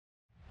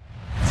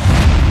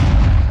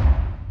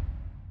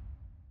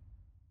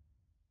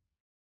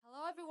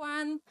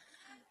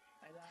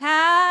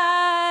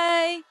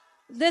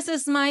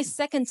This is my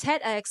second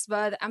TEDx,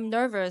 but I'm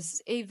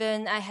nervous.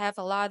 Even I have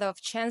a lot of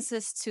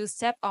chances to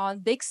step on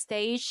big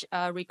stage,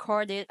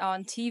 recorded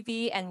on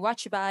TV and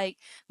watched by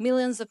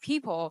millions of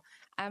people.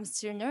 I'm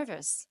still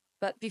nervous.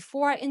 But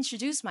before I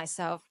introduce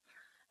myself,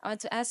 I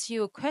want to ask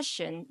you a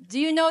question. Do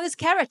you know this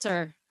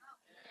character?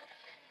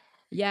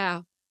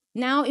 Yeah.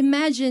 Now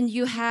imagine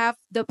you have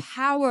the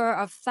power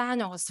of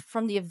Thanos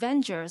from the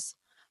Avengers,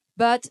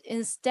 but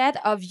instead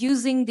of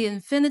using the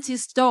Infinity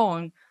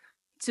Stone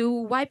to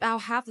wipe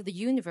out half of the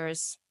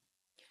universe,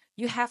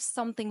 you have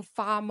something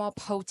far more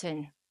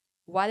potent.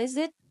 What is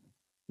it?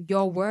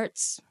 Your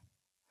words.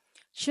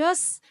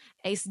 Just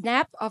a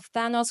snap of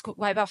Thanos could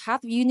wipe out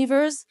half the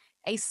universe.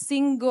 A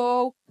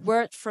single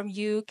word from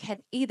you can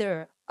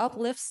either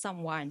uplift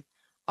someone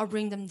or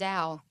bring them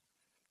down.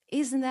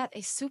 Isn't that a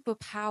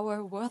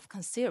superpower worth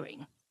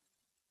considering?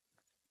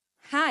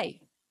 Hi,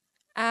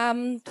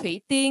 I'm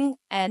Thuy Tien,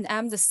 and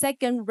I'm the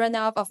second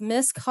runner-up of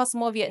Miss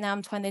Cosmo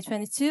Vietnam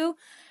 2022.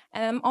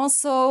 And I'm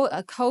also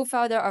a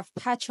co-founder of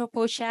Patro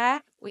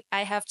Pocha.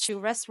 I have two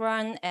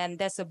restaurants, and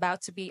there's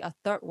about to be a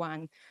third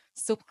one.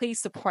 So please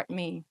support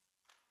me.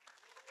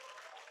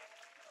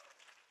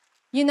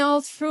 You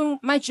know, through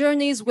my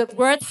journeys with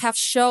words have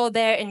shown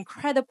their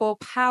incredible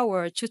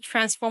power to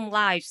transform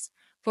lives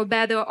for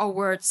better or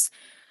worse.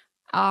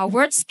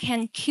 Words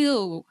can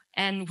kill,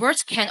 and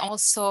words can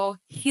also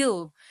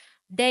heal.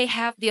 They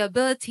have the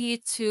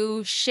ability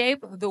to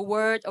shape the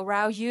world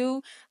around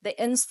you. They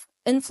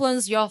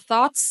influence your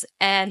thoughts,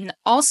 and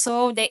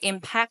also they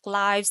impact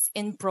lives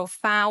in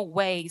profound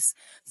ways.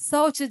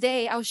 So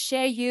today I'll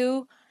share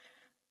you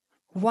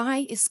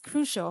why it's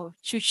crucial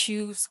to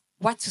choose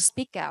what to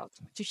speak out,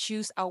 to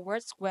choose our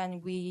words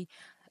when we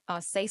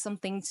say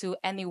something to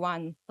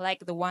anyone,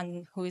 like the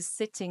one who is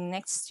sitting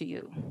next to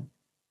you.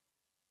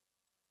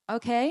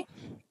 Okay.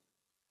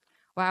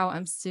 Wow,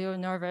 I'm still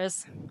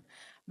nervous.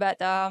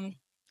 But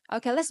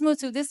okay, let's move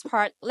to this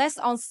part. Let's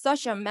on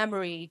such a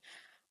memory.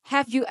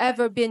 Have you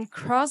ever been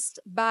crossed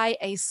by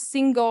a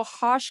single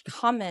harsh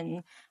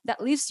comment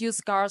that leaves you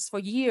scars for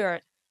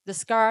years? The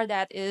scar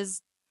that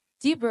is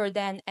deeper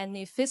than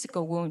any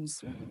physical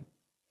wounds.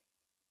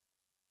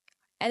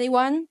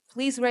 Anyone?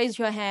 Please raise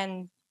your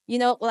hand. You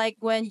know, like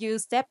when you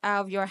step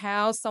out of your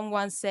house,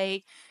 someone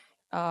say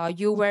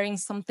you're wearing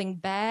something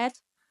bad.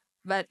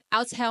 But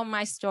I'll tell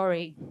my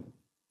story.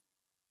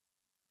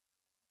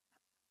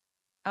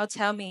 I'll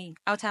tell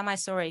my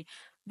story.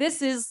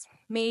 This is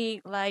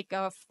me like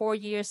 4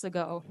 years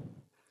ago.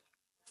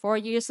 4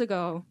 years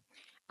ago.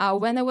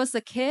 When I was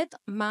a kid,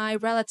 my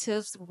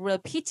relatives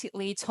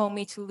repeatedly told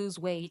me to lose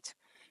weight,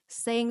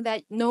 saying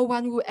that no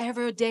one will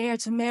ever dare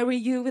to marry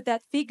you with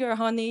that figure,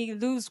 honey.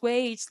 Lose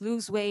weight,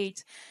 lose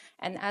weight.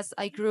 And as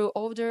I grew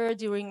older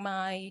during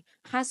my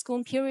high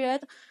school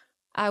period,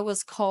 I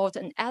was called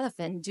an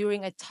elephant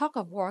during a tug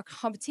of war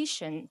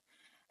competition,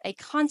 a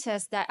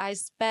contest that I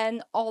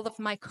spent all of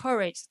my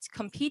courage to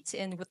compete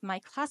in with my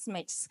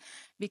classmates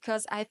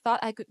because I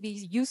thought I could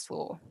be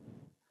useful.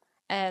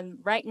 And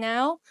right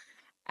now,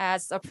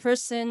 as a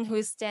person who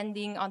is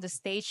standing on the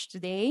stage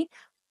today,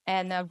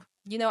 and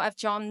you know, I've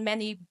joined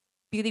many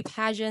beauty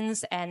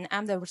pageants, and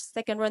I'm the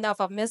second runner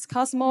of Miss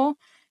Cosmo.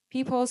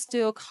 People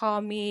still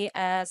call me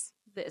as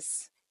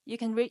this. You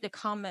can read the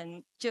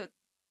comment.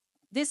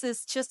 This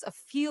is just a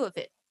few of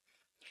it.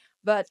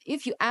 But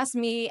if you ask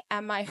me,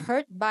 am I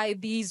hurt by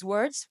these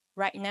words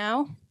right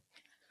now?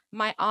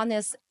 My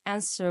honest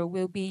answer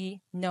will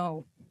be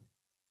no.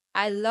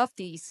 I love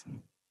these.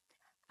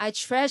 I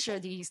treasure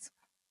these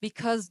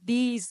because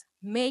these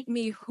make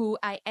me who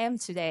I am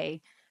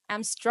today.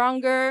 I'm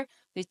stronger,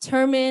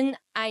 determined.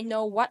 I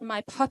know what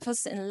my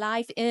purpose in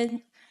life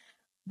is.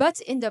 But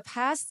in the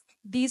past,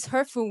 these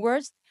hurtful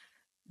words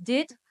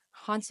did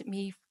haunt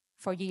me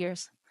for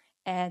years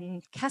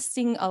and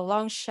casting a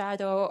long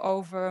shadow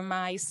over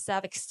my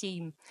self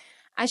esteem.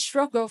 I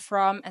struggle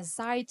from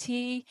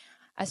anxiety,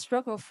 I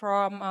struggle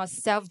from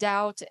self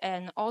doubt,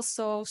 and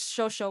also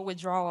social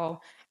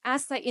withdrawal.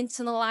 As I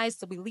internalized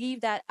the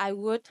belief that I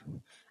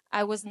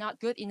was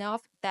not good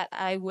enough, that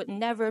I would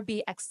never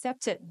be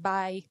accepted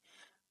by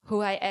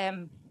who I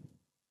am.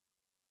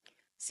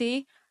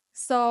 See?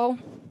 So,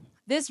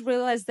 this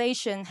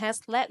realization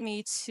has led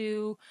me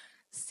to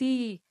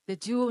see the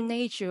dual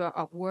nature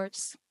of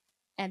words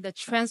and the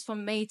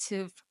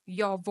transformative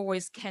your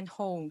voice can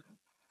hold.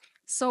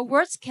 So,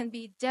 words can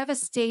be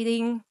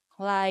devastating,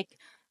 like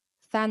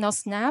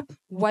Thanos snap,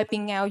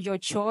 wiping out your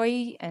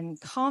joy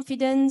and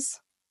confidence,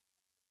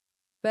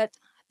 but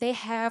they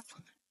have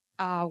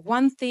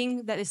one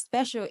thing that is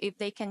special. If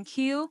they can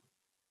kill,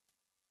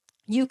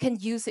 you can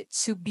use it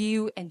to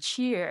build and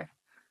cheer,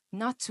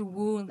 not to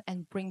wound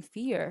and bring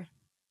fear.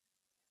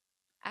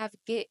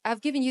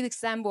 I've given you the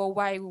example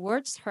why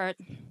words hurt.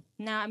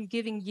 Now I'm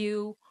giving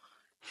you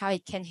how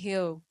it can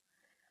heal.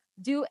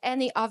 Do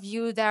any of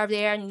you that are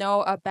there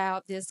know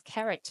about this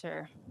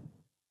character?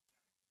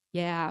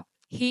 Yeah,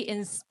 he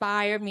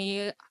inspired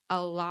me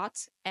a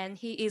lot, and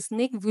he is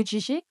Nick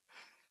Vujicic,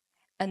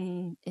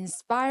 an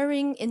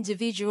inspiring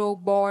individual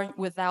born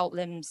without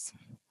limbs.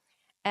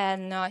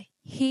 And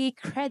He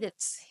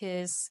credits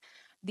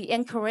the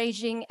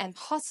encouraging and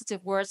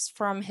positive words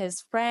from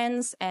his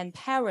friends and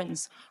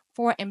parents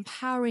for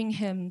empowering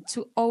him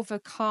to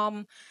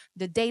overcome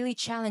the daily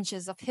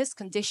challenges of his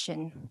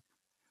condition.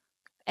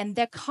 And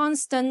their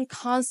constant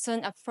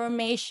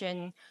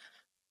affirmation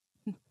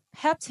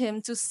helped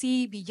him to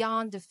see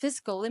beyond the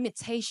physical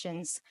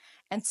limitations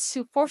and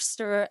to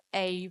foster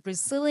a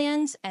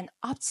resilient and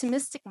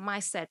optimistic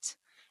mindset.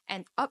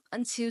 And up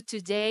until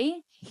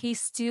today, he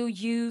still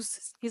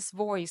uses his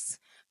voice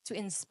to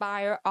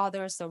inspire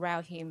others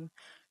around him,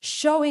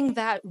 showing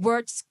that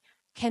words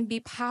can be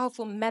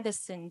powerful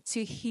medicine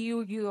to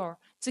heal your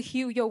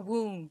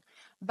wound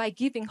by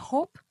giving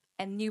hope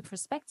and new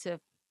perspective.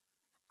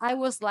 I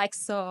was like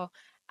so.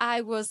 I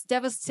was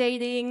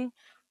devastating.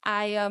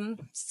 I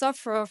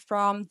suffer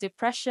from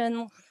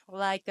depression,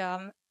 like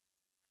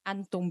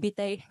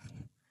antumbite.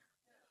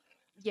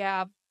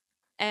 Yeah,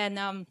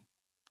 and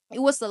it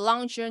was a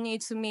long journey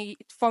to me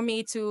for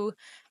me to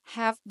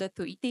have the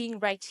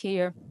Thuy right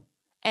here,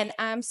 and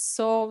I'm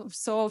so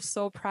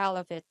proud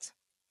of it.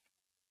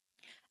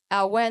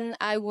 When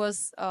I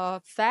was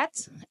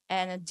fat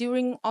and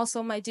during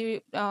also my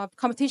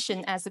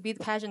competition as a beauty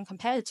pageant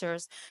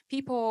competitors,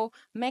 people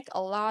make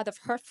a lot of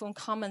hurtful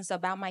comments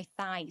about my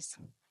thighs.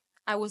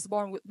 I was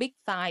born with big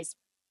thighs,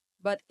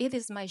 but it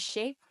is my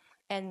shape,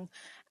 and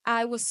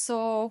I was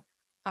so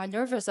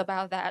nervous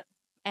about that.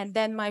 And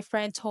then my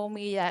friend told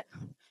me that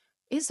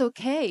it's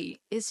okay.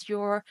 It's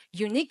your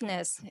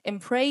uniqueness.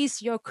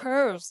 Embrace your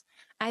curves.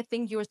 I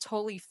think you're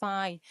totally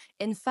fine.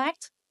 In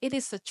fact, it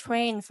is a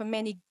trend for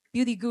many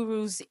beauty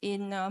gurus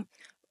in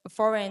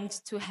foreign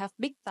to have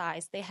big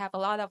thighs. They have a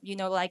lot of,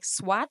 like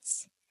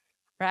swats,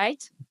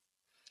 right?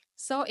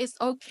 So it's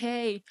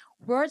okay.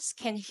 Words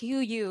can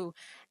heal you.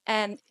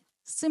 And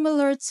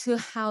similar to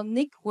how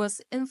Nick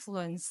was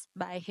influenced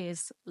by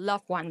his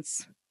loved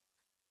ones,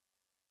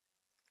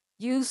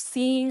 you've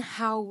seen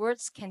how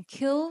words can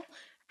kill,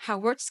 how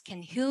words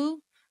can heal.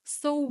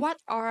 So, what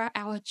are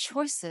our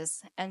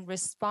choices and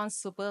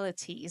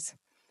responsibilities?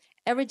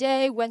 Every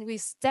day when we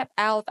step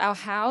out of our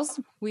house,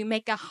 we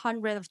make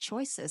 100 of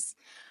choices.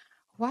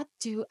 What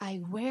do I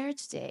wear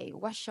today?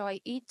 What shall I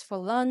eat for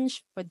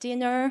lunch, for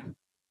dinner?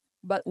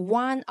 But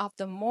one of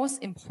the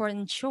most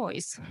important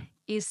choice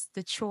is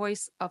the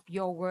choice of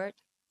your word.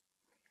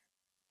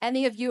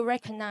 Any of you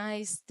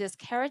recognize this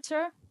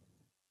character?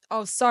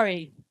 Oh,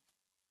 sorry,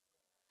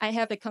 I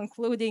have a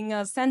concluding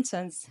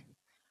sentence.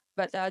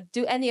 But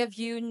do any of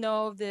you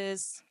know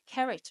this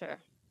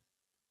character?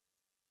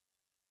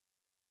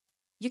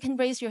 You can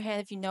raise your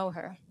hand if you know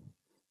her.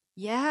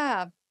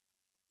 Yeah,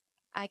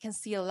 I can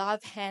see a lot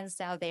of hands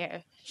out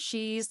there.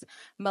 She's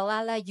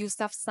Malala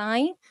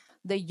Yousafzai,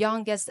 the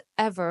youngest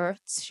ever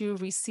to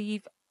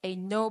receive a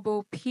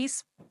Nobel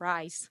Peace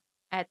Prize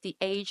at the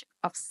age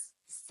of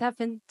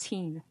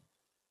 17,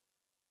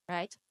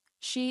 right?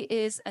 She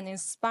is an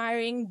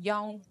inspiring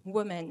young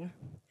woman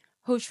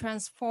who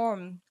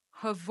transformed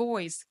her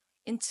voice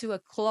into a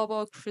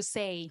global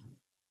crusade.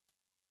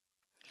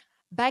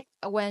 Back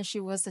when she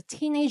was a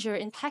teenager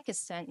in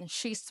Pakistan,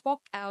 she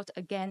spoke out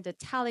against the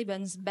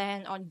Taliban's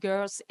ban on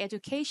girls'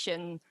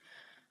 education.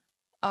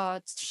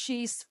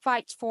 She's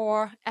fight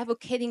for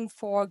advocating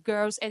for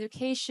girls'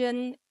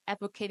 education,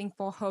 advocating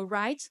for her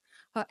rights.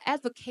 Her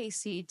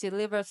advocacy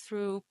delivered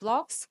through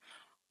blogs,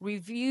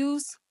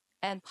 reviews,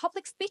 and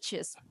public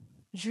speeches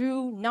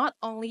drew not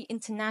only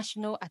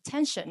international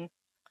attention,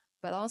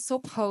 but also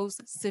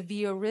posed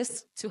severe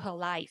risks to her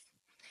life.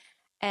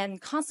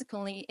 And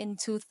consequently, in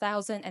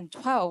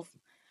 2012,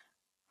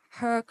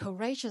 her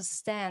courageous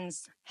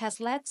stance has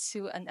led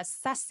to an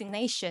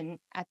assassination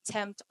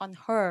attempt on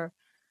her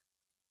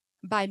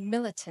by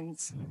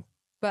militants.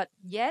 But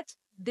yet,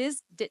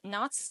 this did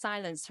not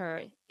silence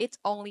her, it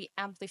only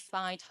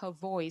amplified her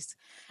voice.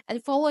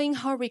 And following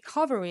her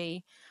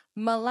recovery,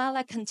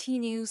 Malala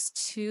continues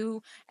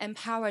to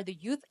empower the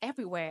youth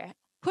everywhere,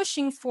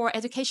 pushing for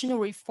educational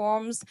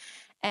reforms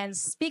and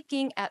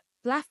speaking at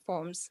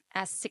platforms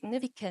as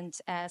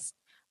significant as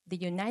the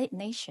United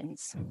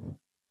Nations.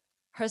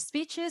 Her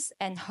speeches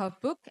and her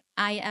book,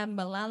 I Am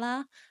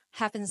Malala,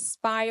 have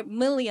inspired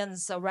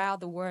millions around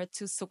the world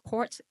to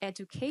support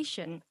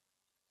education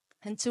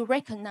and to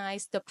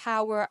recognize the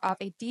power of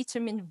a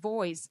determined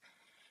voice.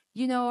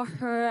 You know,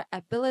 her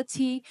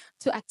ability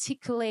to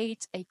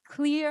articulate a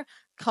clear,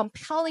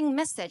 compelling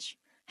message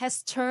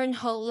has turned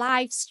her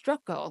life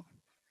struggle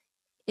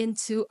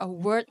into a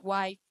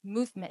worldwide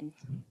movement.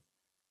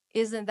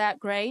 Isn't that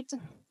great?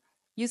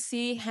 You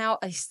see how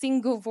a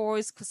single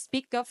voice could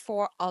speak up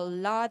for a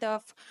lot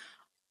of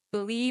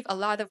believe, a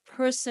lot of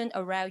person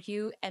around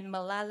you, and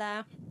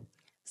Malala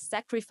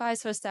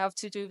sacrificed herself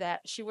to do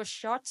that. She was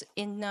shot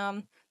in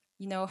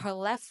her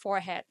left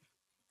forehead,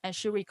 and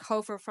she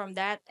recovered from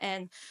that.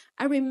 And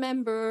I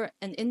remember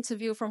an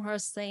interview from her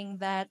saying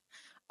that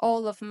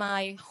all of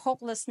my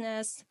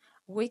hopelessness,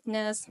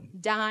 weakness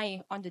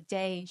died on the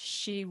day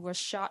she was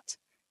shot.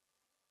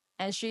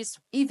 And she's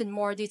even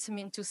more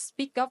determined to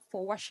speak up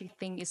for what she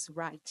thinks is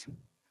right.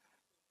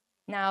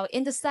 Now,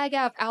 in the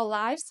saga of our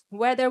lives,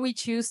 whether we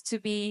choose to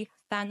be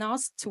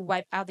Thanos to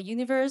wipe out the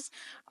universe,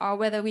 or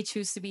whether we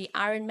choose to be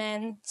Iron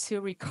Man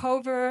to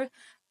recover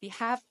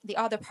the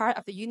other part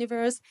of the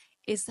universe,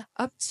 is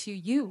up to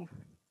you.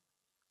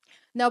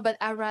 No, but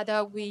I'd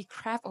rather we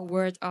craft a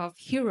world of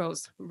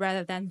heroes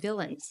rather than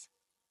villains.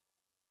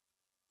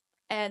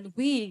 And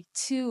we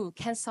too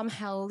can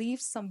somehow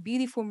leave some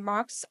beautiful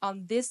marks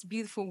on these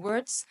beautiful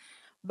words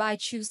by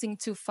choosing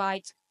to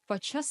fight for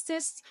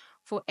justice,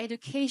 for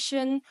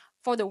education,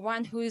 for the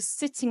one who is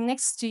sitting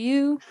next to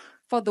you,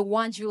 for the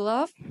one you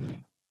love,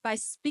 by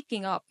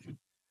speaking up.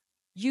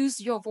 Use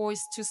your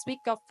voice to speak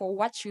up for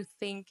what you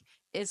think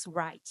is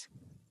right.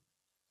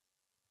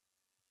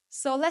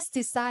 So let's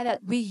decide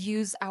that we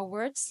use our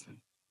words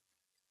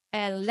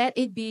and let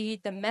it be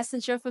the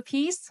messenger for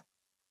peace,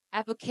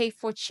 advocate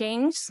for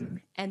change,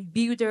 and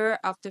builder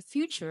of the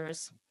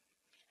futures.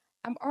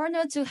 I'm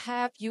honored to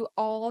have you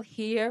all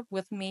here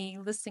with me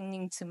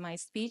listening to my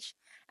speech.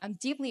 I'm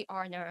deeply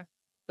honored.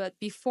 But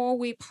before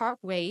we part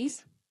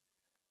ways,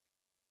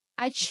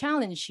 I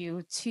challenge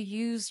you to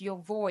use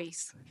your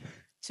voice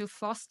to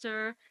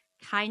foster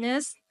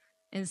kindness,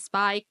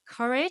 inspire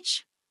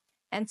courage,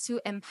 and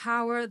to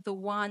empower the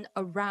one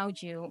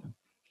around you.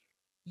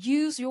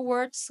 Use your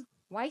words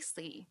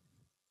wisely.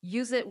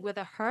 Use it with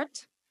a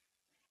heart.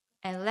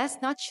 And let's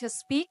not just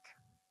speak,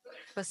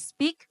 but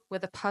speak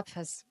with a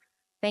purpose.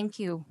 Thank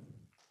you.